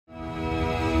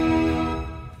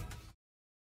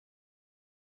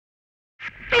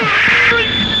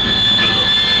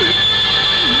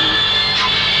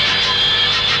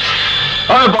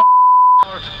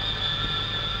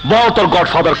বল তোর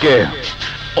গডফাদার কে?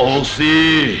 ওসি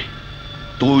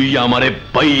তুই আমারে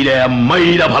বাইরে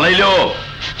মাইরা ভালাইলো,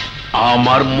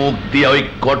 আমার মুখ দিয়ে ওই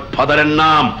গডফাদারের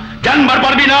নাম জানবার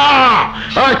পারবি না।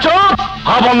 চুপ!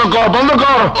 হ্যাঁ, বন্ধ কর, বন্ধ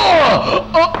কর।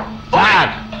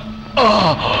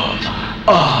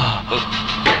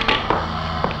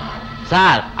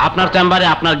 স্যার, আপনার চেম্বারে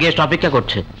আপনার গেস্ট অপেক্ষা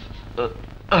করছে।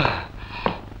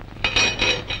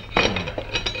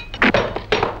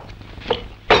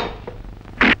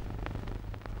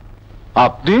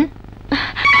 আপনি?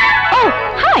 ও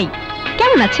হাই,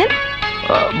 কেমন আছেন?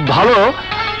 ভালো,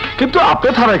 কিন্তু আপনি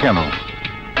থানায় কেন?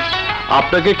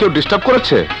 আপনাকে কেউ ডিস্টার্ব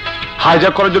করেছে?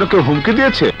 হাইজ্যাক করার জন্য কেউ হুমকি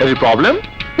দিয়েছে? এর প্রবলেম?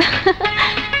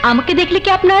 আমাকে দেখলে কি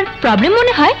আপনার প্রবলেম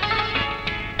মনে হয়?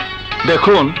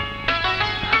 দেখুন,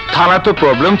 থানায় তো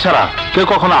প্রবলেম ছাড়া কেউ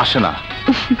কখনো আসে না।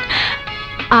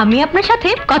 আমি আপনার সাথে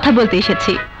কথা বলতে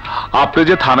এসেছি। আপনি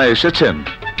যে থানায় এসেছেন,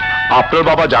 আপনার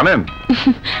বাবা জানেন?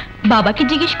 বাবাকে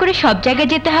জিজ্ঞেস করে সব জায়গায়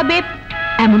যেতে হবে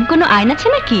এমন কোনো আইন আছে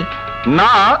নাকি?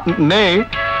 না, নেই,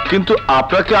 কিন্তু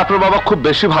আপনাকে আপনার বাবা খুব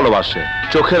বেশি ভালোবাসে।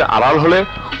 চোখের আড়াল হলে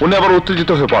উনি আবার উত্তেজিত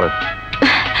হয়ে পড়েন।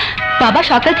 বাবা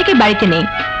সকাল থেকে বাড়িতে নেই,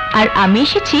 আর আমি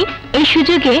এসেছি এই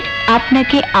সুযোগে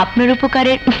আপনাকে আপনার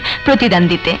উপকারের প্রতিদান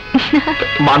দিতে।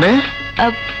 মানে?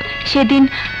 সেদিন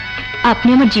আপনি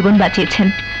আমার জীবন বাঁচিয়েছেন,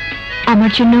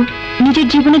 আমার জন্য নিজের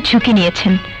জীবনের ঝুঁকি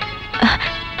নিয়েছেন।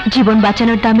 জীবন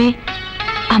বাঁচানোর দামে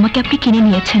আমাকে আপনি কিনে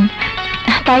নিয়েছেন,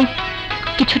 তাই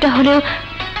কিছুটা হলেও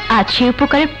আজ সেই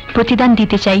উপকারের প্রতিদান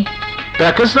দিতে চাই।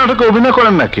 প্যাকেজ নাটকে অভিনয়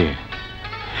করেন নাকি?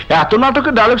 এত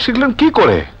নাটকে ডায়লগ শিখলেন কি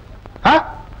করে? হ্যাঁ,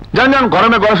 যান যান, ঘরে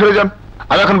ফিরে যান,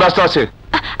 আমি এখন ব্যস্ত আছি।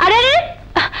 আরে আরে,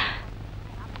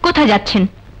 কোথায় যাচ্ছেন?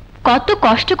 কত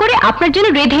কষ্ট করে আপনার জন্য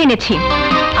রেঁধে এনেছি,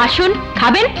 আসুন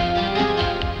খাবেন।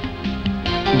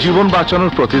 জীবন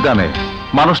বাঁচানোর প্রতিদানে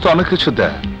মানুষ তো অনেক কিছু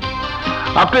দেয়,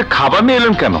 আপনি খাবার নিয়ে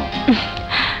এলেন কেন?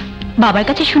 বাবার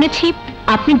কাছে শুনেছি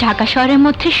আপনি ঢাকা শহরের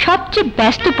মধ্যে সবচেয়ে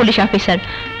ব্যস্ত পুলিশ অফিসার,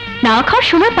 না খাওয়ার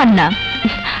সময় পান না,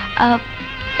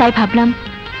 তাই ভাবলাম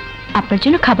আপনার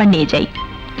জন্য খাবার নিয়ে যাই।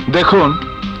 দেখুন,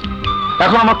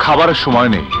 এখন আমার খাবারের সময়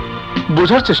নেই,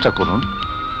 বোঝার চেষ্টা করুন।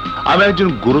 আমি একজন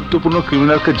গুরুত্বপূর্ণ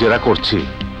ক্রিমিনালকে জেরা করছি,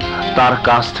 তার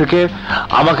কাছ থেকে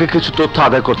আমাকে কিছু তথ্য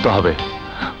আদায় করতে হবে।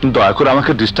 দয়া করে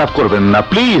আমাকে ডিস্টার্ব করবেন না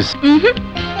প্লিজ।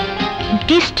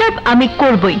 ডিস্টার্ব আমি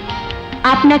করবই,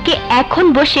 আপনাকে এখন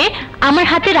বসে আমার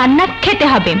হাতে রান্না খেতে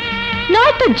হবে,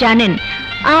 নয়তো জানেন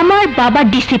আমার বাবা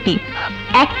ডিসিপি,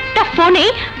 একটা ফোনে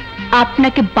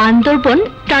আপনাকে বান্দরবন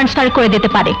ট্রান্সফার করে দিতে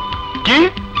পারে। কি?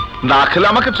 না খেলে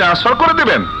আমাকে ট্রান্সফার করে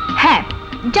দেবেন? হ্যাঁ,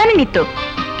 জানেনই তো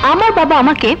আমার বাবা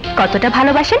আমাকে কতটা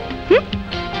ভালোবাসেন।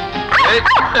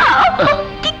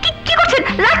 কি করছেন?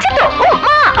 লাগছে তো?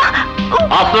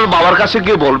 আপনার বাবার কাছে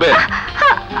গিয়ে বলবেন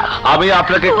আমি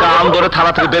আপনাকে কান ধরে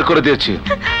থানা থেকে বের করে দিয়েছি।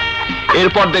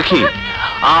 এরপর দেখি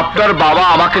আপনার বাবা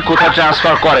আমাকে কোথায়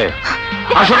ট্রান্সফার করে।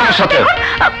 আসুন আমার সাথে।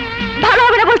 ভালো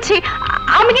হবে না বলছি,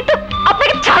 আমি কিন্তু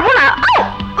আপনাকে ছাড়বো না।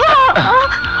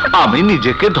 আমি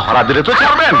নিজেকে ধরা দিলে তো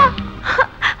ছাড়বেন?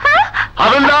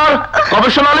 হাবিলদার,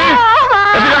 কমিশন আলী,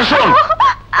 এদিকে আসুন।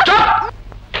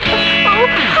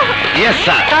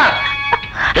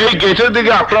 এই গেটের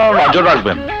দিকে আপনারা নজর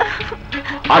রাখবেন,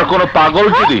 আর কোন পাগল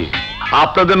যদি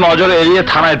আপনাদের নজর এড়িয়ে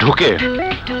থানায় ঢুকে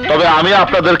তবে আমি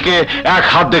আপনাদেরকে এক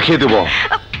হাত দেখিয়ে দেব।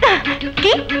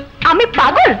 কি আমি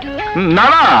পাগল? না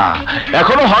না,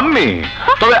 এখনো হননি,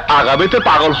 তবে আগামীতে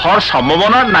পাগল হওয়ার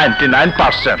সম্ভাবনা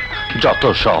 99%। যত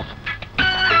সব।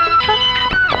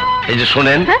 এই যে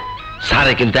শোনেন,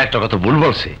 স্যারে কিন্তু একটা কথা ভুল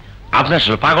বলছে, আপনি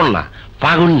আসলে পাগল না,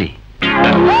 পাগলনি।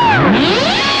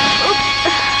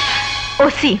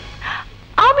 ওসি,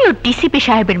 আমিও ডিসিপি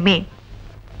সাহেবের মেয়ে,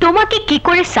 তোমাকে কি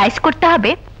করে সাইজ করতে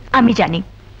হবে আমি জানি।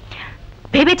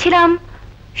 ভেবেছিলাম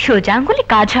সোজা আঙ্গুলে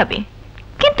কাজ হবে,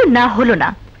 কিন্তু না হলো না।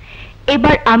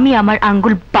 এবার আমি আমার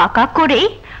আঙ্গুল বাঁকা করেই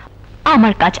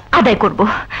আমার কাজ আদায় করব।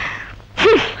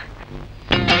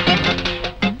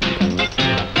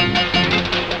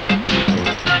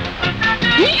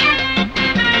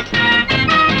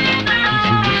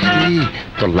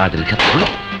 তোর লাঠির ক্ষেত্রে হলো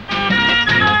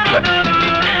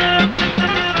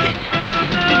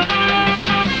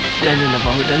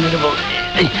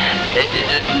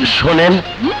শোনেন।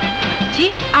 জি,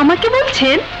 আমাকে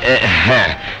বলছেন? হ্যাঁ,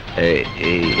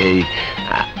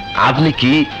 আপনি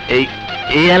কি এই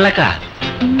এই এলাকা?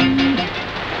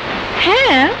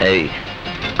 হ্যাঁ। এই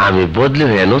আমি বদলে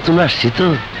হয়ে নতুন আসছি তো,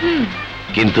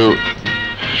 কিন্তু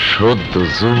সদ্য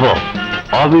যুবক,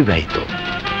 অবিবাহিত।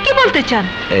 কি বলতে চান?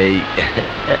 এই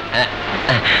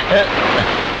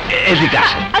এদিকে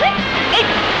আসেন।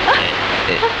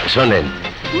 শোনেন,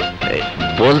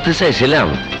 বলতে চাইছিলাম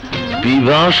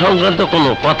বিবাহ সংক্রান্ত কোনো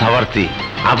কথাবার্তা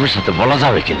আপনার সাথে বলা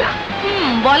যাবে কিনা?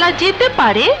 বলা যেতে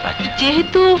পারে,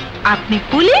 যেহেতু আপনি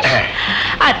পুলিশ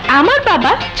আর আমার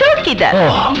বাবা চৌকিদার।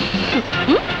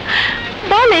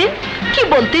 বলেন কি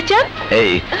বলতে চান?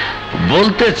 এই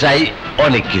বলতে চাই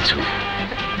অনেক কিছু।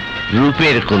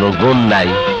 রূপের কোনো গুণ নাই,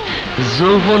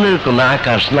 যৌবনের কোনো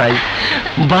আকাশ নাই,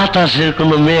 বাতাসের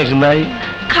কোনো মেঘ নাই।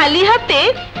 খালি হাতে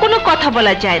কোনো কথা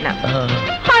বলা যায় না।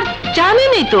 আর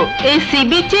জানেনই তো এই সি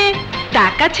বিচে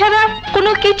টাকা ছাড়া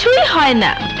কোনো কিছুই হয়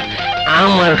না।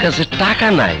 আমার কাছে টাকা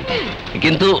নাই,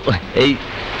 কিন্তু এই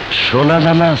সোনা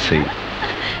দানা আছে।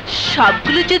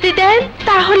 সবগুলো যদি দেন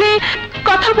তাহলে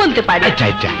কথা বলতে পারি। আচ্ছা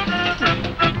আচ্ছা,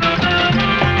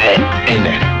 এই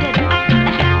নেন।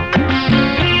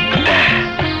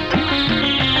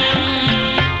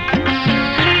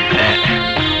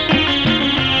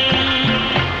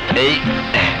 এই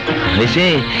হয়েছে,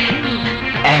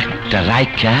 একটা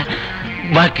রাইখা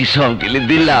বাকি সব গেলে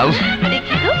দিলাম।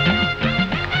 দেখি তো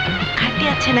খাটি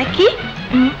আছে নাকি?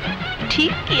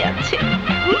 ঠিকই আছে।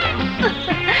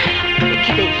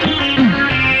 দেখি দেখি।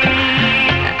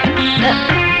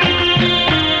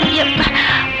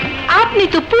 আপনি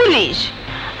তো পুলিশ,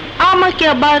 আমাকে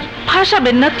আবার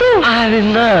ফাঁসাবেন না তো? আরে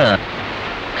না,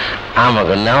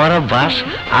 আমাকে নেওয়ার অভ্যাস,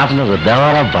 আপনাকে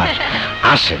দেওয়ার অভ্যাস।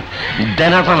 আসেন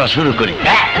দেনা পানা শুরু করি।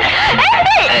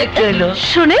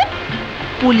 শুনে,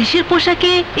 পুলিশের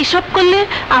পোশাকে এসব করলে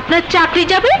আপনার চাকরি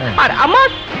যাবে আর আমার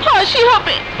ফাঁসি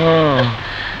হবে।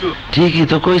 ঠিকই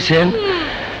তো কইছেন।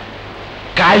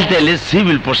 কাল তাইলে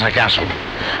সিভিল পোশাকে আসুন।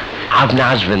 আপনি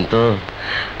আসবেন তো?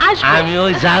 আমি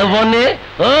ওই যাবনে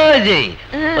ওই যে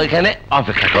ওইখানে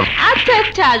অপেক্ষা করব। আচ্ছা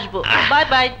আচ্ছা, আসবো। Bye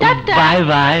bye, tata. Bye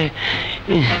bye.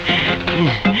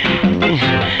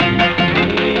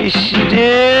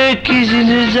 কি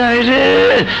জিনিস যায় রে,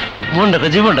 মনটাকে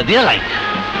জীবনটা দিয়ে লাই।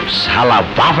 শালা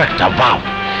বাপ একটা বাপ,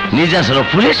 নিজে ছিল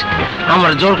পুলিশ,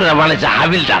 আমার জোর করে বানাইছে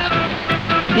হাবিলদার।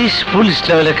 ইস, পুলিশ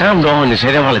লেভেলে কাম রহনি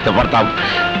সেরে ভালাইতে পারতাম।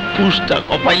 পুষটা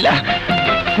কপাইলা,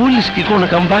 পুলিশ কি কোনো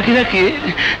কাম বাকি রাখে?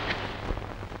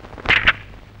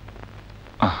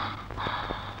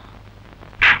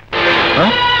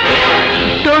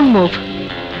 ডোন্ট মুভ,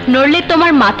 নড়লে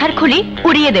তোমার মাথার খুলি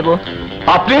উড়িয়ে দেব।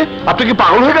 আপনি আপনি কি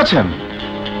পাগল হয়ে গেছেন?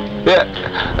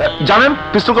 জানেন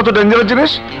পিস্তল কত ডেঞ্জারাস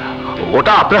জিনিস?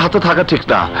 ওটা আপনার হাতে থাকা ঠিক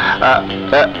না।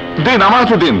 দিন, আমার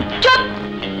হাতে দিন। চুপ!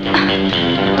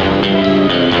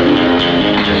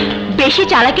 বেশি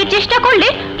চালাকির চেষ্টা করলে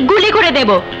গুলি করে দেব।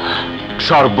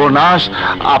 সর্বনাশ,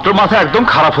 আপনার মাথা একদম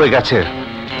খারাপ হয়ে গেছে।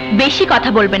 বেশি কথা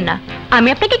বলবেন না, আমি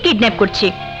আপনাকে কিডন্যাপ করছি।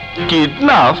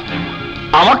 কিডন্যাপ?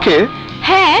 আমাকে?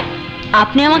 হ্যাঁ,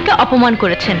 আপনি আমাকে অপমান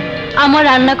করেছেন, আমার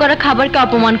রান্না করা খাবারকে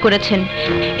অপমান করেছেন।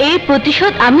 এই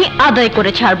প্রতিশোধ আমি আদায়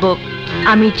করে ছাড়ব।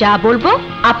 আমি যা বলবো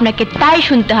আপনাকে তাই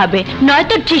শুনতে হবে,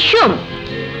 নয়তো জিসুম।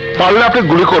 পারলে আপনি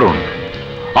গুলি করুন,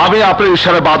 আমি আপনার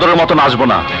ইশারায় বাদরের মতো নাচবো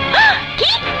না।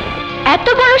 কি এত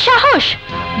বড় সাহস?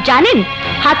 জানেন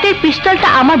হাতের পিস্তলটা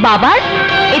আমার বাবার,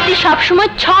 এতে সবসময়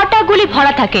 6টা গুলি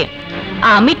ভরা থাকে।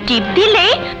 আমি টিপ দিলে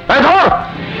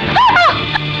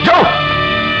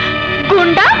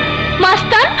গুন্ডা,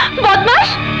 মাস্তান, বদমাশ।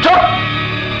 চুপ!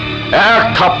 এক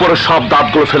থাপ্পড়ে সব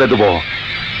দাঁতগুলো ফেলে দেবো।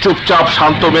 চুপচাপ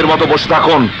শান্ত মেয়ের মতো বসে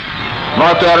থাকুন,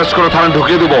 নয়তো অ্যারেস্ট করে থানায়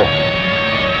ঢুকিয়ে দেবো।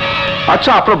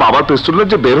 আচ্ছা, আপনার বাবার পিস্তলের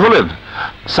যে বের হলেন,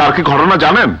 স্যার কি ঘটনা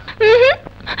জানেন?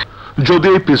 যদি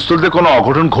এই পিস্তল দিয়ে কোনো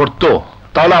অঘটন ঘটতো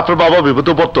তাহলে আপনার বাবা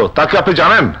বিপদে পড়তো, তাকে আপনি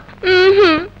জানেন?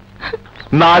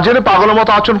 না জেনে পাগলের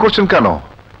মতো আচরণ করছেন কেন?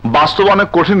 বাস্তব অনেক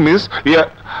কঠিন মিস।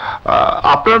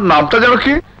 আপনার নামটা যেন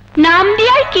কি? নাম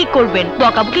দিয়ে আর কি করবেন?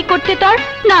 বকাবকি করতে তো আর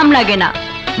নাম লাগে না।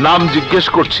 নাম জিজ্ঞেস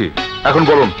করছি, এখন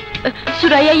বলুন।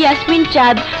 সুরাইয়া ইয়াসমিন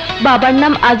চাঁদ, বাবার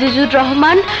নাম Azizur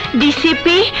Rahman,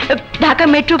 DCP, Dhaka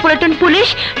metropolitan police,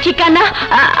 ঠিকানা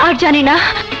আর জানি না।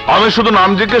 আমি শুধু নাম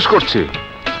জিজ্ঞেস করছি।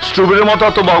 স্টুপিডের মতো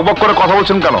এত বকবক করে কথা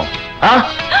বলছেন কেন? হ্যাঁ,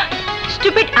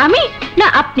 স্টুপিড আমি না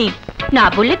আপনি? না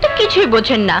বললে তো কিছুই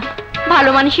বোঝেন না। ভালো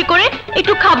মানুষই করে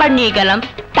একটু খাবার নিয়ে গেলাম,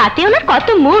 তাতে ওনার কত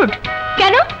মুড।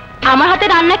 কেন আমার হাতে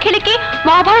রান্না খেলে কি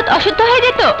মহাভারত অশুদ্ধ হয়ে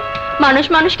যেত? মানুষ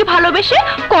মানুষকে ভালোবেসে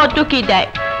কত কি দেয়।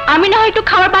 আমি না হয় একটু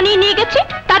খাবার বানিয়ে নিয়ে গেছি,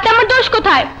 তাতে আমার দোষ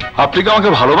কোথায়? আপনি কি আমাকে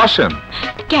ভালোবাসেন?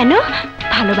 কেন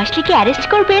ভালোবাসলে কি অ্যারেস্ট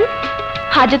করবেন?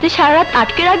 হাজতে সারা রাত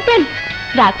আটকে রাখবেন?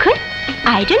 রাখুন,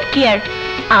 আই ডোন্ট কেয়ার।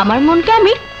 আমার মনকে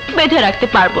আমি বেঁধে রাখতে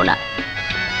পারবো না।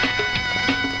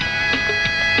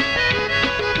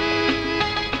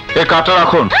 এ কাটা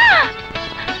রাখুন।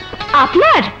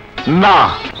 আপনার না,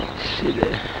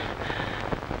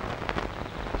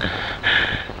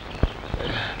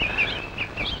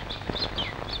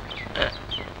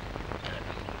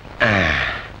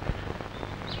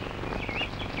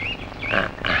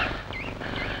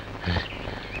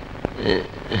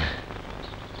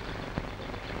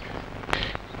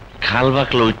 খাল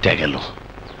বাকলো উঠতে গেল।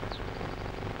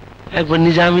 একবার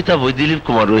নিজে আমি তা বই দিলীপ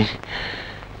কুমার ওই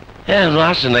এখনো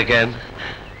আসে না কেন?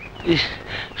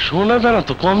 সোনা দানা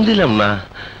তো কম দিলাম না,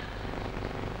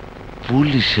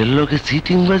 পুলিশের লোকে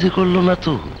চিটিংবাজি করলো না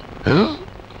তো?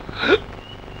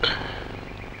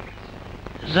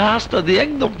 রাস্তা দিয়ে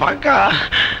একদম ফাঁকা।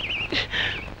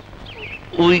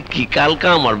 ওই কি কালকা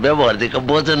আমার ব্যবহার দেখে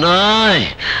বোঝে নয়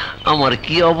আমার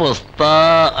কি অবস্থা।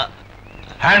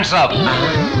 Hands up.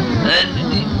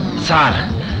 স্যার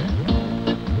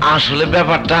আসলে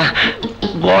ব্যাপারটা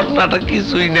ঘটনাটা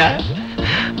কিছুই না,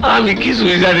 আমি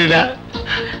কিছুই জানি না,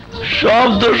 সব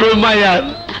দোষ ওই মায়ার।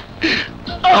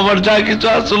 আমার যা কিছু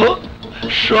আসলো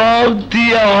সব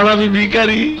দিয়ে আমার আমি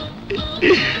ভিখারি।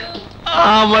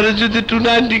 আমার যদি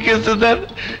 290 কেসে দেন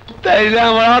তাইলে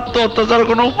আমার আত্মহত্যা ছাড়ার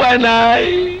কোনো উপায় নাই।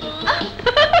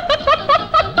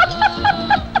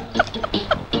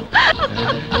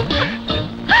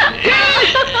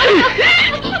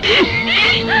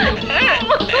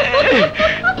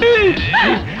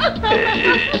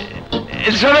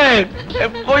 শোনেন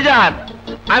কই যান,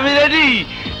 আমি রেডি।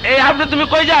 এই আপনি তুমি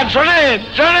কই যান? শোনেন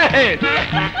শোনেন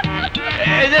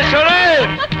এই যে শোনেন,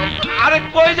 আরে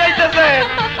কই যাইতেছেন?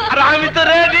 আরে আমি তো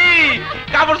রেডি,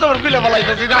 কাপড় চাপড় খুলে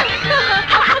বলাইতেছি না।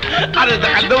 আরে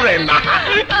দৌড়েন না,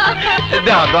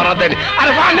 দেওয়া ধরা দেন।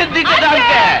 আরে পানির দিকে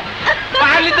যানকে,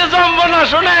 পানিতে জমবো না।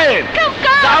 শোনেন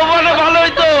যাও বলে ভালো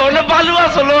হইতো, না বালু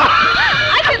আসলো।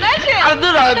 আর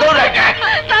দৌড়ায় দৌড়ায়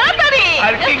তাড়াতাড়ি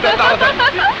আর কি তাড়াতাড়ি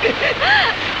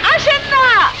আসেন না।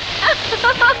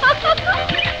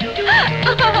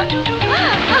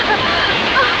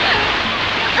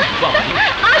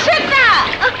 আসেন না।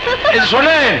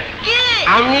 শোনেন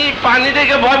আমি পানি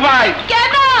থেকে ভয় পাই।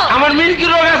 কেন? আমার মিল্কি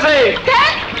রোগ আছে।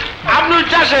 আপনি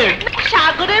উচ্চাসেন।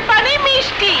 সাগরের পানি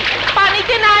মিষ্টি,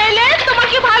 পানিতে না এলে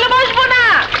তোমাকে ভালোবাসবো না।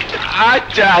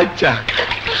 আচ্ছা আচ্ছা,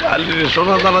 শালিরে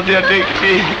সোনা দানা দিয়া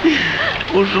দেখছি,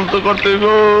 উসুল তো করতে হইব।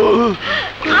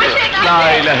 লা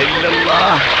ইলাহা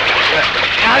ইল্লাল্লাহ।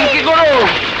 আর কি করো?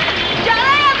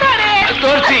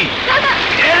 ধরছি।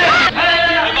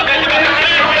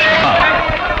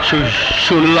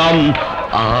 শুনলাম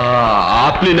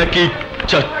আপনি নাকি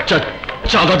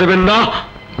চাঁদা দেবেন না?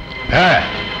 হ্যাঁ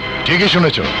ঠিকই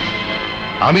শুনেছ,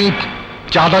 আমি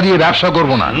চাঁদা দিয়ে ব্যবসা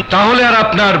করব না। তাহলে আর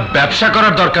আপনার ব্যবসা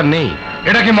করার দরকার নেই।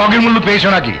 এটা কি মগের মূল্য পেয়েছো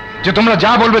নাকি যে তোমরা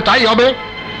যা বলবে তাই হবে?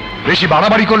 বেশি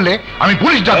বাড়াবাড়ি করলে আমি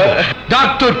পুলিশ ডাকবো। ডাক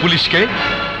তোর পুলিশকে,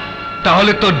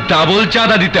 তাহলে তো ডাবল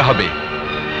চাঁদা দিতে হবে।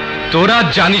 তোরা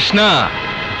জানিস না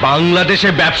বাংলাদেশে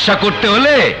ব্যবসা করতে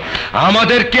হলে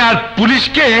আমাদেরকে আর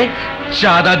পুলিশকে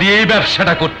চাঁদা দিয়েই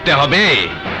ব্যবসাটা করতে হবে,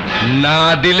 না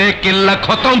দিলে কেল্লা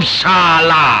খতম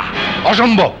শালা।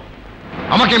 অসম্ভব,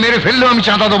 আমাকে মেরে ফেললেও আমি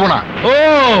চাঁদা দেবো না। ও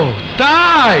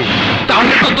তাই?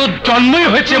 তাহলে তো তোর জন্মই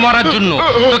হয়েছে মরার জন্য,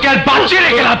 তোকে আর বাঁচিয়ে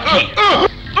রেখে লাভ কি?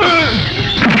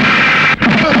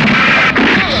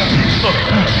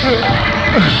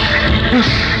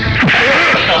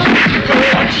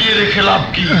 বাঁচিয়ে রেখে লাভ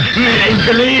কি?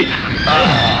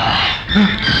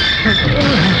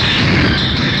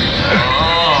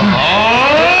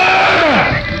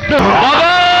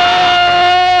 বাবা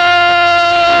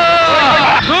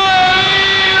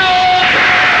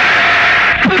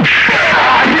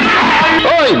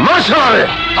ওই মাস্টার,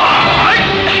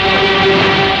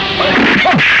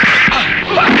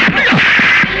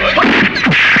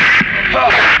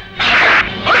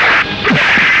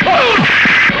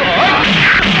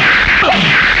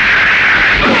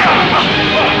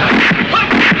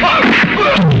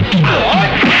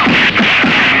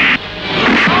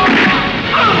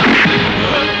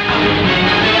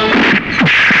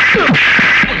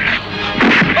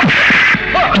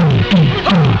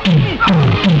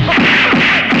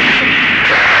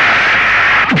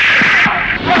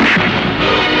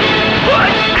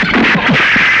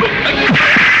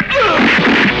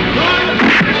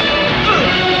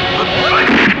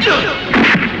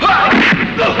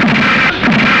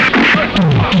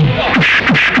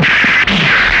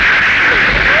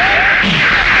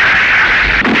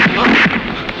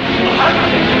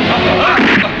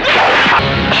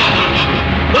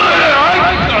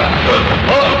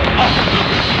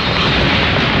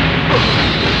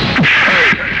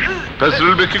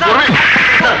 ফেসিলিটি বিক্রি করবি?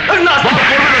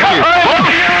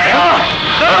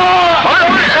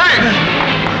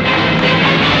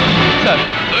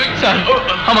 স্যার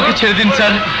আমাকে ছেড়ে দিন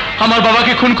স্যার, আমার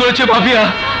বাবাকে খুন করেছে ভাবিয়া।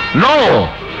 নো,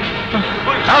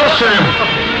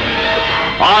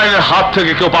 আইনের হাত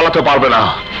থেকে কেউ পালাতে পারবে না।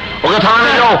 ওকে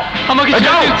থানায় যাও। আমাকে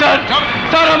ছেড়ে দিন স্যার,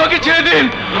 স্যার আমাকে ছেড়ে দিন।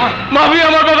 ভাবি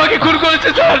আমার বাবাকে খুন করেছে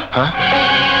স্যার।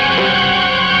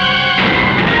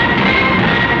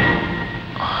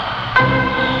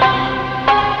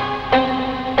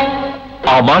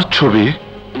 আমার ছবি?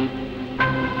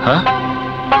 হ্যাঁ,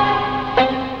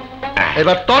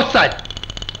 এবার তোর সাইড।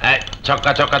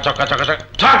 ছক্কা ছক্কা ছক্কা ছক্কা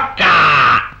ছক্কা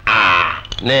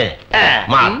নে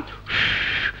মার।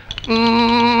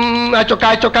 চক্কা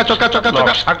চক্কা চক্কা চক্কা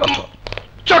চক্কা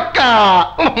চক্কা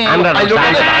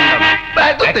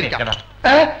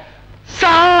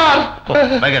স্যার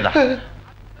বাইগেদা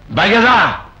বাইগেদা।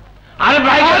 আরে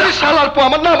বাইগেদা শালার পো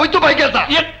আমার নাম ওই তো বাইগেদা।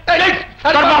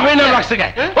 তোর বাপ এই নাম রাখছে কে?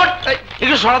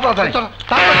 একটু সরা তাড়াতাড়ি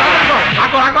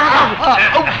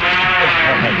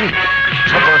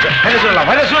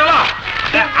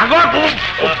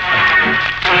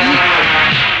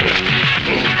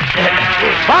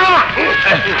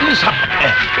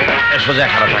সোজা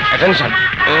খারাপ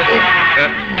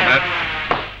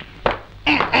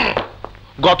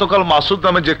গতকাল মাসুদ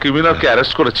নামে যে ক্রিমিনালকে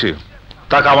অ্যারেস্ট করেছি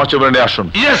তাকে আমার চেম্বারে নিয়ে আসুন।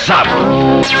 Yes sir.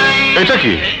 এটা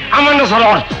কি? আমার না স্যার।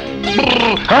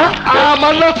 হ্যাঁ,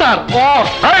 আমার না স্যার।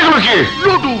 এগুলো কি?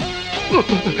 Ludo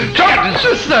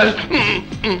sir.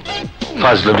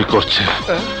 ফাজলামি করছে।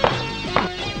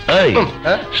 এই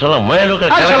শালা মায়ের লোকের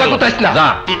শালা কোথায় না? যা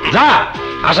যা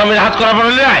আসামের হাত করা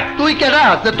পড়লে আয়। তুই কেডা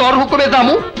যে তোর হুকুমে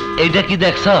দামু? এইটা কি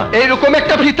দেখছ? এইরকম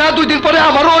একটা ভিতা 2 দিন পরে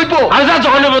আমারও হইব। আরে যা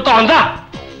যখন নেবো তখন যা।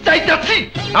 চাইতাছি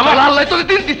আমার আল্লাহ তোরে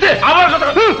দিন দিছে। আমার কথা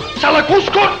শালা ঘুষ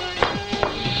কর।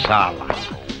 শালা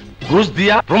ঘুষ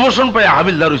দিয়া প্রমোশন পাই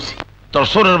হাবিলদার হইছি। তোর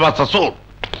সোরের বাচ্চা চোর।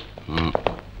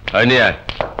 আয় নিয়ে আয়।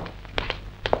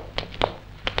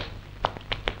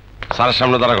 স্যারের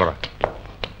সামনে দাঁড়া করা।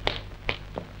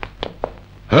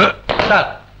 হ্যাঁ স্যার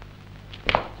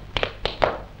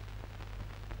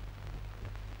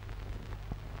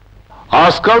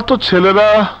আজকাল তো ছেলেরা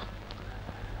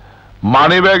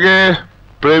মানি ব্যাগে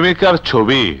প্রেমিকার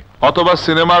ছবি অথবা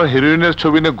সিনেমার হিরোইনের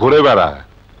ছবি নিয়ে ঘুরে বেড়ায়,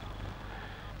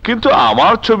 কিন্তু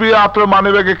আমার ছবি আপনার মানি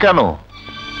ব্যাগে কেন?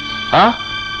 হ্যাঁ,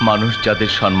 মানুষ যাদের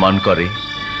সম্মান করে,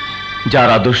 যার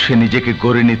আদর্শে নিজেকে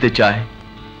গড়ে নিতে চায়,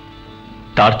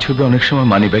 তার ছবি অনেক সময়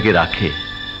মানিব্যাগে রাখে।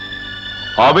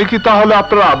 আমি কি তাহলে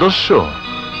আপনার আদর্শ?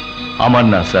 আমার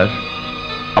না স্যার,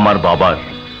 আমার বাবার।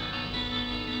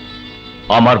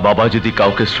 আমার বাবা যদি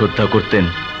কাউকে শ্রদ্ধা করতেন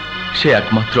সে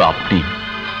একমাত্র আপনি।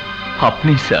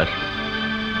 আপনি স্যার,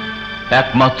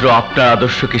 একমাত্র আপনার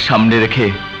আদর্শকে সামনে রেখে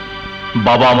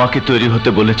বাবা আমাকে তৈরি হতে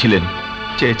বলেছিলেন,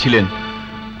 চেয়েছিলেন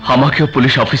আমাকেও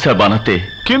পুলিশ অফিসার বানাতে।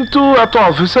 কিন্তু এত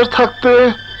অফিসার থাকতে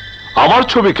আমার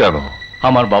ছবি কেন?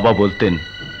 আমার বাবা বলতেন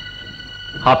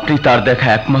আপনি তার দেখা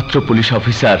একমাত্র পুলিশ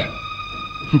অফিসার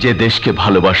যে দেশকে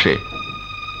ভালোবাসে।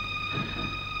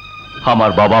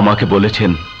 আমার বাবা আমাকে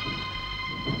বলেছেন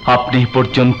আপনি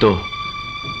পর্যন্ত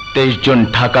 23 জন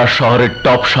ঢাকা শহরের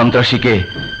টপ সন্ত্রাসীকে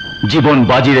জীবন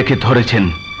বাজি রেখে ধরেছেন।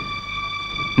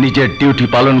 নিজের ডিউটি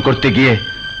পালন করতে গিয়ে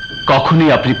কখনই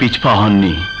আপনি পিছপা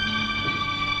হননি।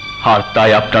 আর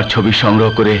তাই আপনার ছবি সংগ্রহ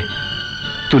করে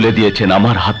তুলে দিয়েছেন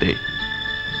আমার হাতে।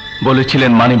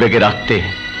 বলেছিলেন মানিব্যাগে রাখতে,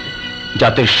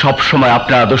 যাতে সব সময়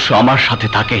আপনার আদর্শ আমার সাথে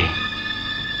থাকে।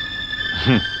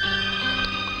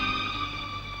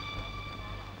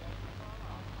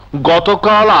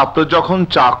 গতকাল আপনি যখন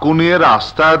চাকু নিয়ে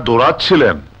রাস্তায়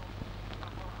দৌড়াচ্ছিলেন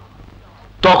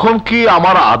তখন কি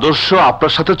আমার আদর্শ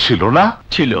আপনার সাথে ছিল না?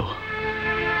 ছিল,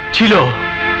 ছিল,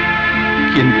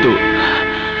 কিন্তু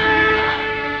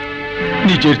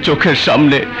নিজের চোখের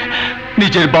সামনে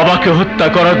নিজের বাবাকে হত্যা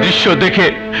করার দৃশ্য দেখে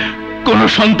কোন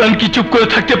সন্তান কি চুপ করে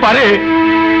থাকতে পারে?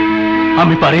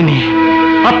 আমি পারিনি,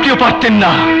 আপনিও পারতেন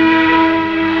না।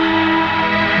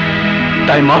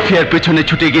 তাই মাফিয়ার পেছনে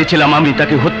ছুটে গিয়েছিলাম আমি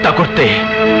তাকে হত্যা করতে,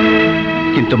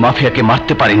 কিন্তু মাফিয়াকে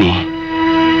মারতে পারিনি।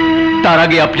 তার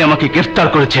আগে আপনি আমাকে গ্রেফতার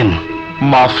করেছেন।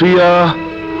 মাফিয়া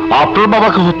আপনার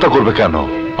বাবাকে হত্যা করবে কেন?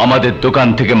 আমাদের দোকান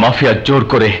থেকে মাফিয়া জোর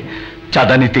করে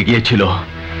চাঁদা নিতে গিয়েছিল,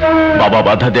 বাবা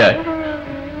বাধা দেয়।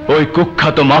 ওই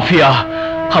কুখ্যাত মাফিয়া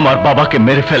আমার বাবাকে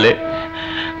মেরে ফেলে।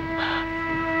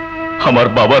 আমার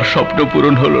বাবার স্বপ্ন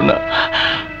পূরণ হলো না।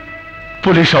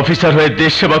 পুলিশ অফিসার হয়ে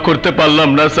দেশ সেবা করতে পারলাম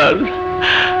না স্যার,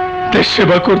 দেশ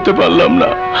সেবা করতে পারলাম না।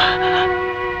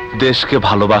 দেশকে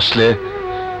ভালোবাসলে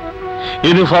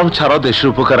ইউনিফর্ম ছাড়াও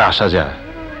দেশের উপকারে আসা যায়,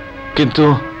 কিন্তু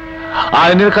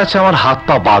আইনের কাছে আমার হাত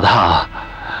পা বাঁধা।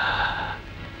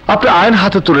 আপনি আইন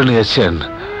হাতে তুলে নিয়েছেন,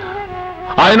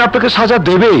 আইন আপনাকে সাজা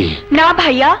দেবেই। না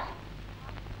ভাইয়া,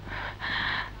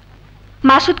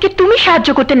 মাসুদকে তুমি সাহায্য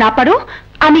করতে না পারো,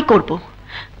 আমি করব।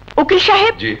 উকিল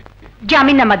সাহেব,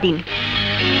 জামিননামা দিন।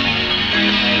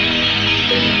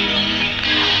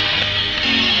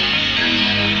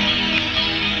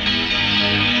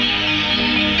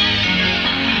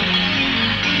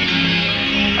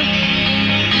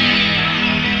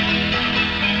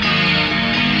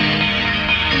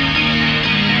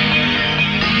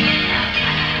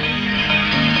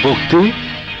 মুক্তি,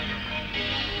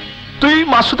 তুই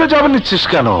মাসুদে যাবে নিচ্ছিস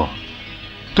কেন?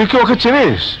 তুই কি ওকে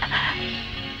চিনিস?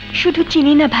 শুধু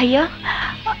চিনি না ভাইয়া,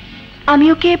 আমি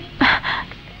ওকে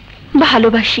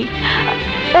ভালোবাসি।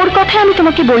 ওর কথা আমি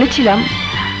তোমাকে বলেছিলাম।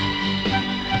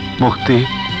 মুক্তি,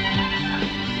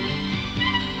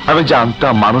 আমি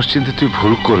জানতাম মানুষ চিনতে তুই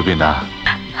ভুল করবি না।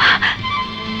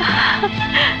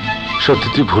 সত্যি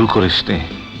তুই ভুল করিসনি।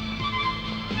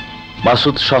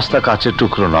 মাসুদ সস্তা কাচের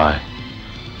টুকরো নয়,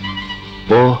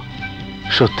 ও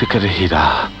সত্যিকারের হীরা।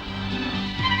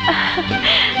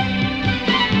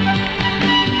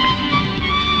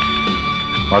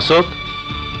 মাসুদ,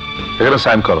 এখানে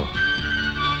সাইন করো।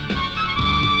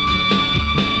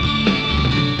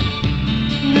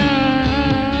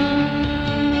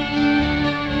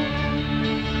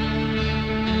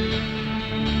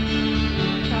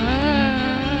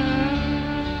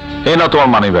 এই না তোমার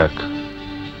মানি ব্যাগ।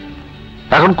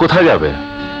 এখন কোথায় যাবে?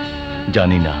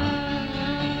 জানি না।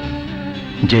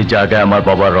 যে জায়গায় আমার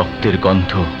বাবার রক্তের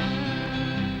গন্ধ,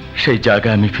 সেই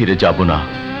জায়গায় আমি ফিরে যাব না।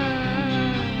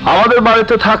 আমাদের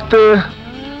বাড়িতে থাকতে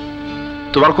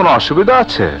তোমার কোনো অসুবিধা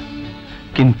আছে?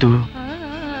 কিন্তু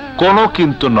কোনো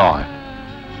কিন্তু নয়।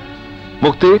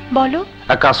 মুক্তি, বলো।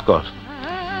 এক কাজ কর,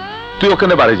 তুই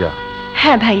ওখানে বাড়ি যা।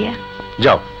 হ্যাঁ ভাইয়া।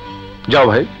 যাও যাও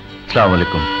ভাই। আসসালামু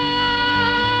আলাইকুম।